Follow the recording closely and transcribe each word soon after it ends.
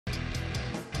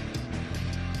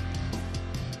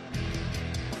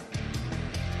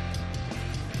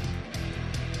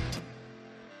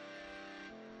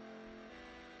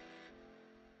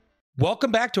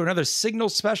Welcome back to another Signal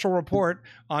Special Report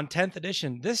on 10th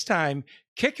edition. This time,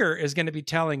 Kicker is going to be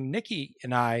telling Nikki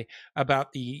and I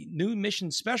about the new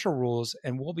mission special rules,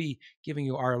 and we'll be giving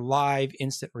you our live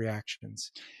instant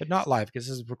reactions. But not live, because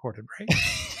this is recorded,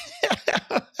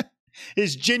 right?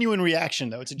 It's genuine reaction,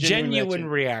 though. It's a genuine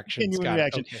reaction. Genuine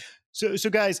reaction. Okay.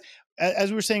 So guys, as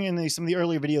we were saying in some of the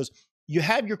earlier videos, you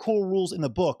have your core rules in the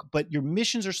book, but your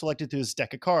missions are selected through this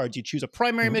deck of cards. You choose a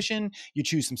primary mission, you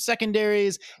choose some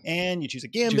secondaries, and you choose a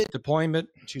gambit. Choose deployment.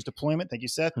 Choose deployment. Thank you,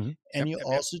 Seth. And you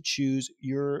also choose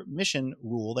your mission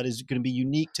rule that is going to be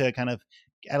unique to kind of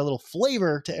add a little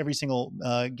flavor to every single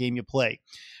game you play.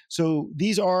 So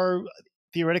these are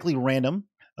theoretically random.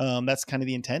 That's kind of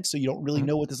the intent. So you don't really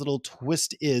know what this little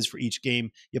twist is for each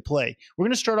game you play. We're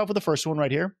going to start off with the first one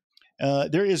right here.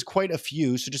 There is quite a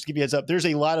few, so just to give you a heads up, there's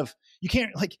a lot of, you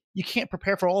can't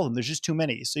prepare for all of them. There's just too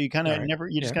many. So you kind of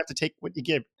just have to take what you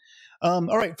give. All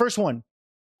right, first one,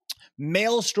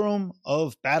 Maelstrom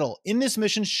of Battle. In this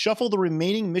mission, shuffle the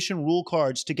remaining mission rule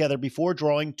cards together before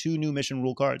drawing 2 new mission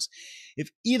rule cards. If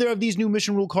either of these new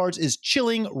mission rule cards is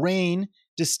Chilling, Rain,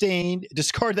 Disdain,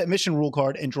 discard that mission rule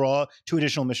card and draw 2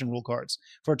 additional mission rule cards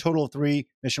for a total of 3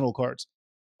 mission rule cards.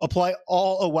 Apply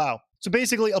all, oh wow. So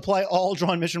basically, apply all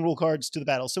drawn mission rule cards to the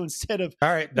battle. So instead of... All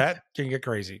right, that can get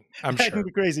crazy. I'm sure. That can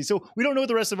get crazy. So we don't know what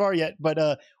the rest of are yet,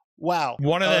 but wow.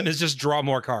 One of them is just draw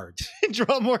more cards.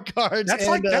 Draw more cards. That's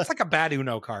like a bad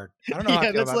Uno card. I don't know how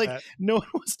I feel about that. No one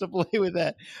wants to play with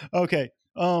that. Okay.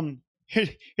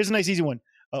 Here's a nice easy one.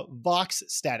 Vox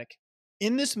Static.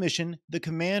 In this mission, the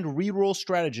command reroll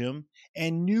stratagem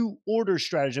and new order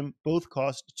stratagem both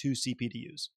cost 2 CP to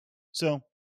use. So...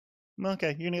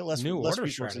 okay, you're gonna get less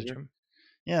resources.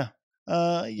 Yeah,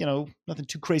 nothing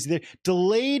too crazy there.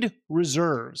 Delayed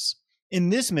reserves. In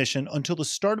this mission, until the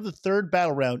start of the 3rd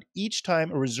battle round, each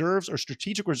time a reserves or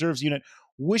strategic reserves unit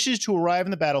wishes to arrive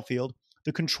in the battlefield,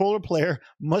 the controller player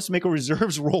must make a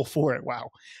reserves roll for it. Wow.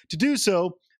 To do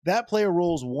so, that player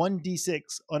rolls 1d6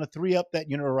 on a 3-up that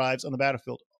unit arrives on the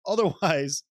battlefield.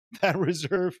 Otherwise, that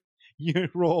reserve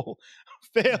unit roll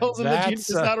fails and the unit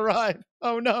does not arrive.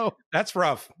 Oh no, that's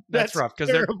rough. That's rough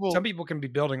because some people can be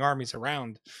building armies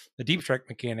around the deep strike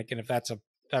mechanic, and if that's a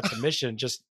mission,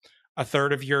 just a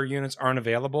third of your units aren't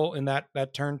available in that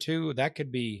turn 2. That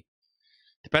could be,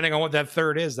 depending on what that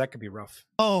third is, that could be rough.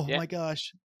 Oh my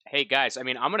gosh. Hey guys, I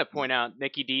mean, I'm going to point out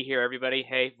Nikki D here, everybody.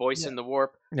 Hey, voice in the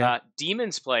warp.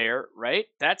 Demons player, right?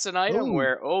 That's an item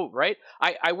where, right?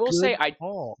 I will say,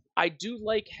 I do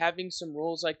like having some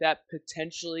rules like that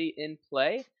potentially in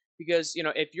play because,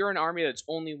 if you're an army that's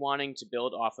only wanting to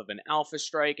build off of an alpha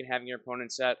strike and having your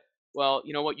opponent set, well,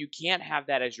 you know what? You can't have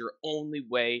that as your only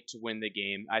way to win the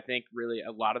game. I think really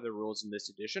a lot of the rules in this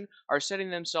edition are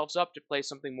setting themselves up to play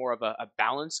something more of a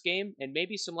balanced game and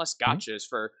maybe some less gotchas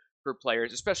for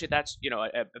players, especially that's,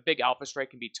 a big alpha strike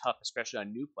can be tough, especially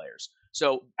on new players.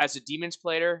 So as a Demons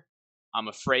player, I'm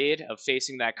afraid of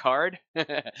facing that card.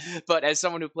 But as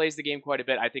someone who plays the game quite a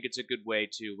bit, I think it's a good way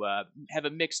to have a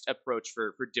mixed approach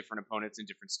for different opponents and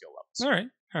different skill levels.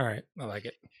 All right. I like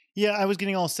it. Yeah, I was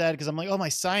getting all sad because I'm like, oh, my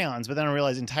Scions. But then I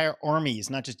realized entire armies,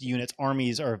 not just units,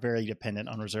 armies are very dependent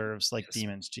on reserves like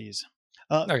Demons. Jeez.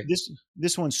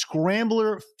 This one,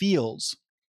 Scrambler Fields.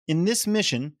 In this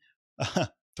mission...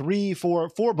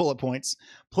 4 bullet points.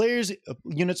 Players'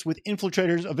 units with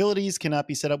infiltrators abilities cannot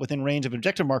be set up within range of an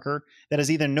objective marker that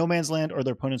is either no man's land or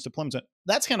their opponent's deployment zone.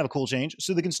 That's kind of a cool change.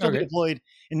 So they can still be deployed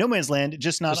in no man's land,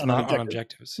 just not on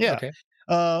objectives. Yeah. Okay.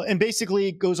 And basically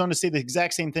it goes on to say the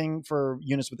exact same thing for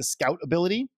units with the scout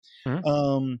ability.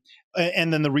 And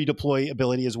then the redeploy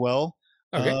ability as well.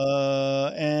 Okay.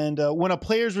 And when a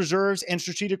player's reserves and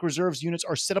strategic reserves units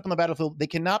are set up on the battlefield, they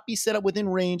cannot be set up within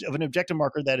range of an objective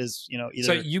marker that is, either.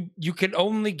 So you can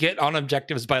only get on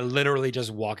objectives by literally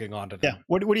just walking onto them. Yeah.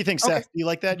 What do you think, Seth? Do you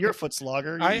like that? You're a foot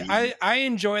slogger. I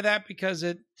enjoy that because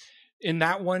in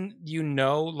that one,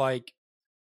 like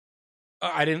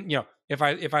I didn't, if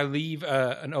I leave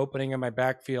an opening in my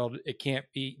backfield,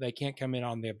 they can't come in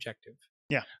on the objective.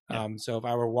 Yeah. So if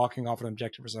I were walking off an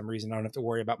objective for some reason, I don't have to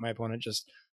worry about my opponent just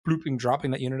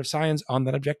dropping that unit of science on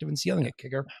that objective and sealing it,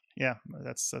 Kicker. Yeah,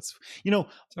 that's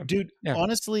dude. Yeah.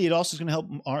 Honestly, it also is going to help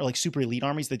like super elite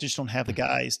armies that just don't have the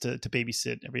guys to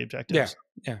babysit every objective.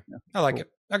 Yeah. I like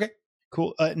it. Okay,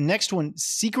 cool. Next one,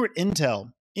 Secret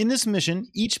Intel. In this mission,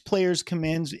 each player's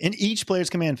command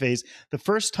phase, the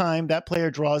first time that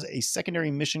player draws a secondary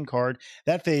mission card,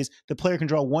 that phase, the player can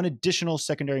draw 1 additional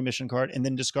secondary mission card and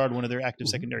then discard one of their active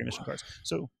secondary mission cards.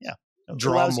 So, yeah.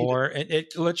 Draw more.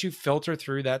 It lets you filter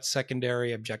through that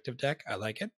secondary objective deck. I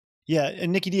like it. Yeah,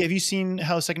 and Nikki D, have you seen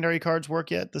how secondary cards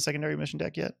work yet? The secondary mission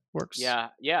deck yet works? Yeah,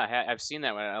 I've seen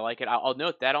that one. I like it. I'll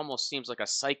note that almost seems like a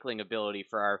cycling ability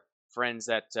for our friends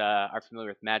that are familiar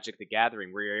with Magic the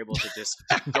Gathering, where you're able to just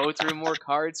go through more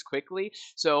cards quickly.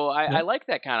 So I like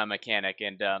that kind of mechanic,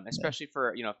 and especially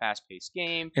for a fast-paced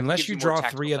game. Unless you draw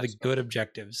 3 of the good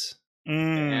objectives.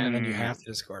 And then you have to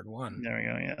discard 1. There we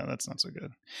go. Yeah, that's not so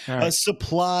good. Right.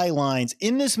 Supply lines.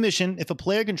 In this mission, if a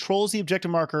player controls the objective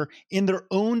marker in their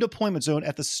own deployment zone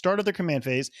at the start of their command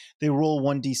phase, they roll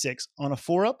 1d6. On a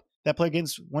 4-up, that player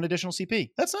gains 1 additional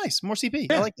CP. That's nice. More CP.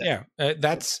 Yeah, I like that. Yeah,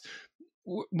 that's...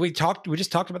 We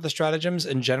just talked about the stratagems,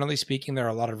 and generally speaking, there are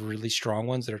a lot of really strong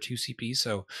ones that are 2 CP.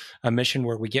 So a mission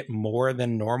where we get more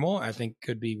than normal, I think,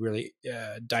 could be really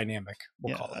dynamic.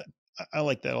 We'll call it. I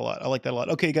like that a lot.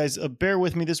 Okay, guys, bear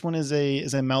with me. This one is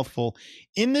a mouthful.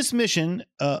 In this mission,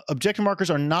 objective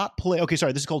markers are not placed. Okay,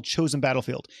 sorry. This is called Chosen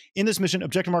Battlefield. In this mission,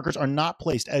 objective markers are not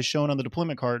placed as shown on the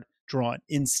deployment card drawn.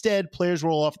 Instead, players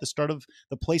roll off at the start of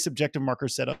the place objective marker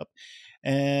setup,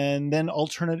 and then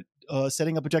alternate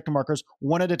setting up objective markers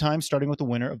one at a time, starting with the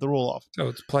winner of the roll-off. So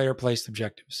it's player-placed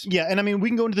objectives. Yeah, and I mean, we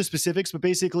can go into the specifics, but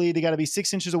basically they got to be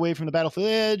 6 inches away from the battlefield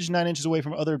edge, 9 inches away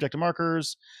from other objective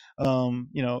markers, and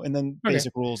then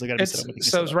basic rules. They got to be set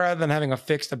up. So rather than having a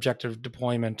fixed objective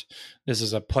deployment, this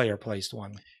is a player-placed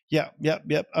one. Yeah.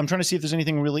 I'm trying to see if there's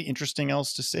anything really interesting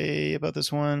else to say about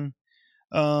this one.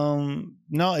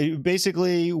 No,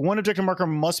 basically, one objective marker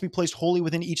must be placed wholly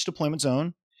within each deployment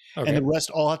zone. Okay. And the rest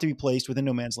all have to be placed within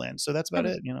no man's land. So that's about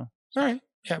it, All right.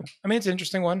 Yeah. I mean, it's an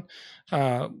interesting one.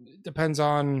 Depends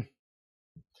on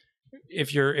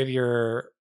if you're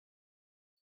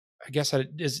I guess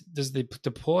does the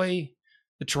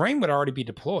terrain would already be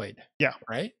deployed. Yeah.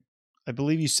 Right. I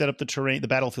believe you set up the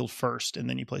battlefield first, and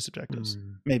then you place objectives.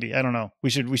 Maybe, I don't know.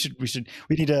 We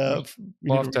need to.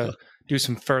 We'll have to do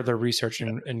some further research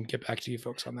and get back to you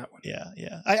folks on that one.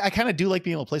 Yeah. I kind of do like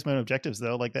being able to place my own objectives,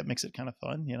 though. Like that makes it kind of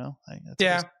fun,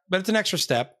 But it's an extra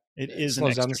step. It is.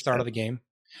 Slows down the start of the game.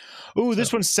 Oh,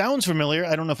 this one sounds familiar.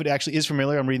 I don't know if it actually is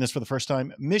familiar. I'm reading this for the first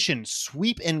time. Mission,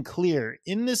 sweep and clear.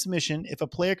 In this mission, if a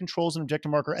player controls an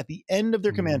objective marker at the end of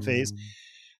their command phase,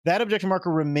 that objective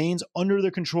marker remains under their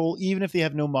control, even if they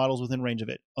have no models within range of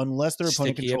it, unless their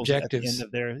opponent controls it at the end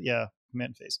of their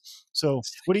command phase. So,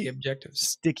 sticky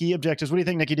objectives. What do you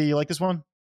think, Nikki D? You like this one?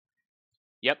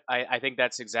 Yep, I think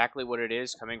that's exactly what it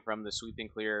is, coming from the sweep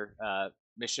and clear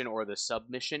mission or the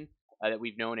submission that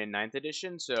we've known in 9th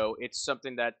edition. So it's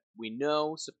something that we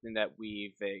know, something that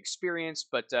we've experienced.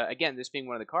 But again, this being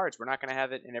one of the cards, we're not going to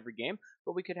have it in every game,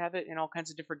 but we could have it in all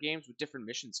kinds of different games with different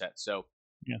mission sets. So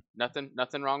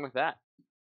nothing wrong with that.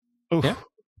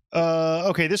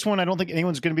 Okay, this one I don't think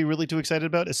anyone's going to be really too excited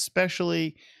about,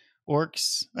 especially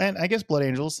orcs and I guess blood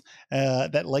angels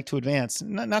that like to advance.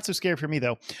 Not so scary for me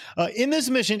though. In this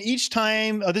mission, each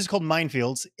time this is called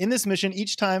minefields. In this mission,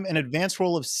 each time an advance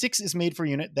roll of 6 is made for a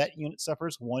unit, that unit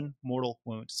suffers 1 mortal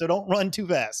wound. So don't run too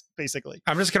fast. Basically,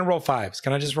 I'm just gonna roll 5s.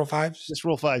 Can I just roll 5s? Just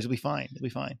roll 5s. You'll be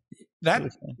fine.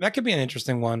 That could be an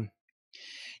interesting one.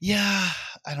 Yeah,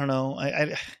 I don't know.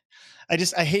 I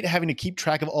hate having to keep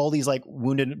track of all these like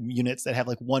wounded units that have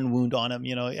like 1 wound on them.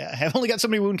 I have only got so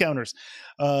many wound counters.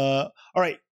 All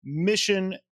right,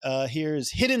 mission here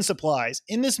is hidden supplies.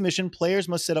 In this mission, players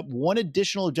must set up 1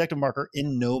 additional objective marker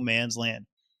in no man's land,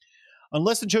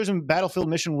 unless the chosen battlefield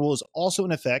mission rule is also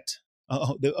in effect.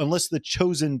 Unless the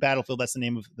chosen battlefield, that's the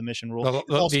name of the mission rule.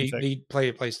 The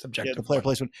player-placed objective. Yeah, the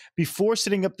player-placed one. Before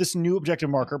setting up this new objective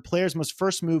marker, players must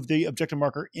first move the objective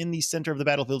marker in the center of the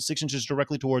battlefield 6 inches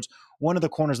directly towards one of the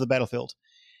corners of the battlefield.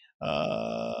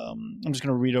 I'm just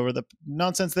going to read over the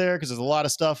nonsense there because there's a lot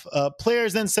of stuff.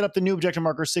 Players then set up the new objective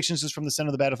marker 6 inches from the center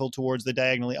of the battlefield towards the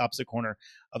diagonally opposite corner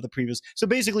of the previous. So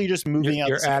basically, you're just moving out.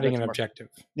 You're adding an objective.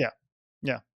 Yeah.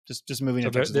 Just moving.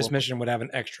 So this mission would have an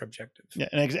extra objective. Yeah,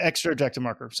 an extra objective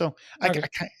marker. So okay.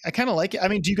 I kind of like it. I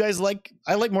mean, do you guys like?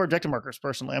 I like more objective markers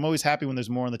personally. I'm always happy when there's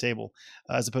more on the table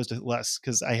as opposed to less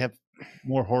because I have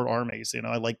more horde armies.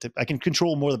 I can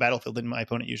control more of the battlefield than my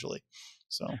opponent usually.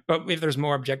 So, but if there's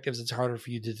more objectives, it's harder for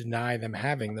you to deny them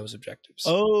having those objectives.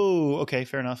 Oh, okay,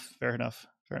 fair enough.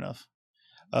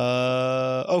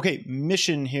 Okay,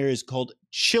 mission here is called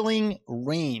Chilling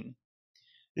Rain.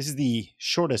 This is the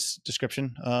shortest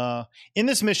description. In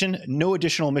this mission, no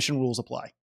additional mission rules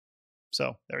apply.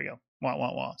 So there we go. Wah,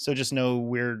 wah, wah. So just no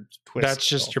weird twist. That's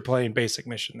just you're playing basic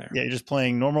mission there. Yeah, you're just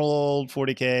playing normal old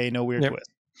 40K, no weird twist.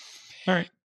 All right.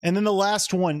 And then the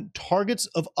last one, targets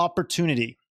of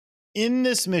opportunity. In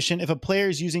this mission, if a player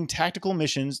is using tactical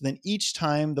missions, then each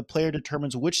time the player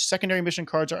determines which secondary mission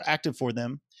cards are active for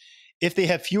them, if they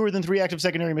have fewer than 3 active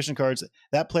secondary mission cards,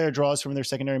 that player draws from their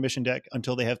secondary mission deck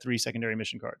until they have 3 secondary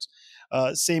mission cards.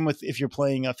 Same with if you're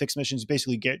playing fixed missions, you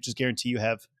basically just guarantee you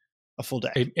have a full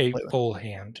deck. A full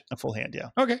hand. A full hand, yeah.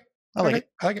 Okay. I like it.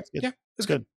 I like it. Yeah, it's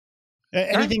good.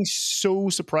 Anything so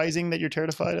surprising that you're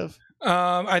terrified of?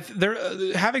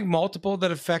 They're having multiple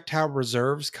that affect how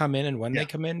reserves come in and when they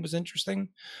come in was interesting,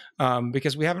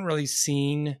 because we haven't really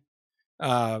seen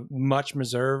much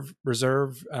reserve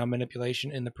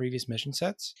manipulation in the previous mission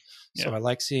sets. So I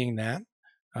like seeing that.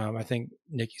 I think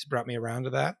Nikki's brought me around to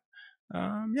that.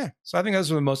 So I think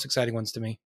those are the most exciting ones to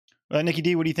me. Nikki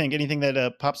D, what do you think? Anything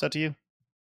that pops out to you?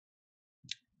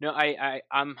 No,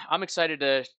 I'm excited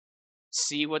to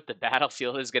see what the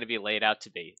battlefield is going to be laid out to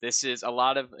be. This is a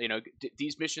lot of,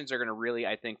 these missions are going to really,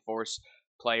 I think, force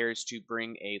players to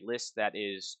bring a list that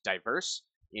is diverse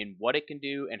in what it can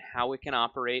do and how it can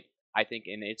operate. I think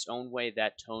in its own way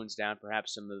that tones down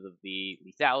perhaps some of the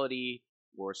lethality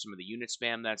or some of the unit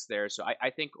spam that's there. So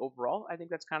I think overall, I think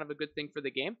that's kind of a good thing for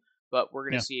the game. But we're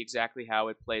going to see exactly how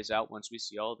it plays out once we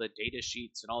see all the data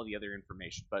sheets and all the other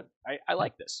information. But I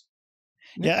like this.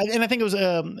 Yeah, and I think it was,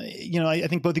 I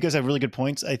think both you guys have really good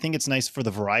points. I think it's nice for the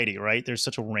variety, right? There's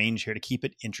such a range here to keep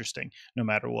it interesting, no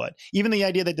matter what. Even the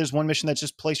idea that there's one mission that's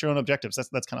just place your own objectives,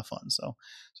 that's kind of fun. So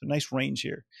nice range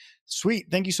here. Sweet.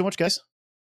 Thank you so much, guys.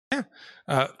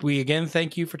 Yeah. We again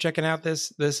thank you for checking out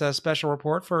this special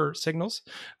report for Signals.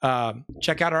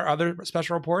 Check out our other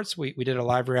special reports. We did a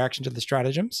live reaction to the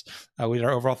stratagems. We did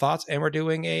our overall thoughts, and we're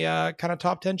doing a kind of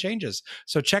top 10 changes.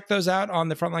 So check those out on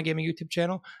the Frontline Gaming YouTube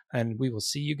channel, and we will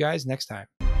see you guys next time.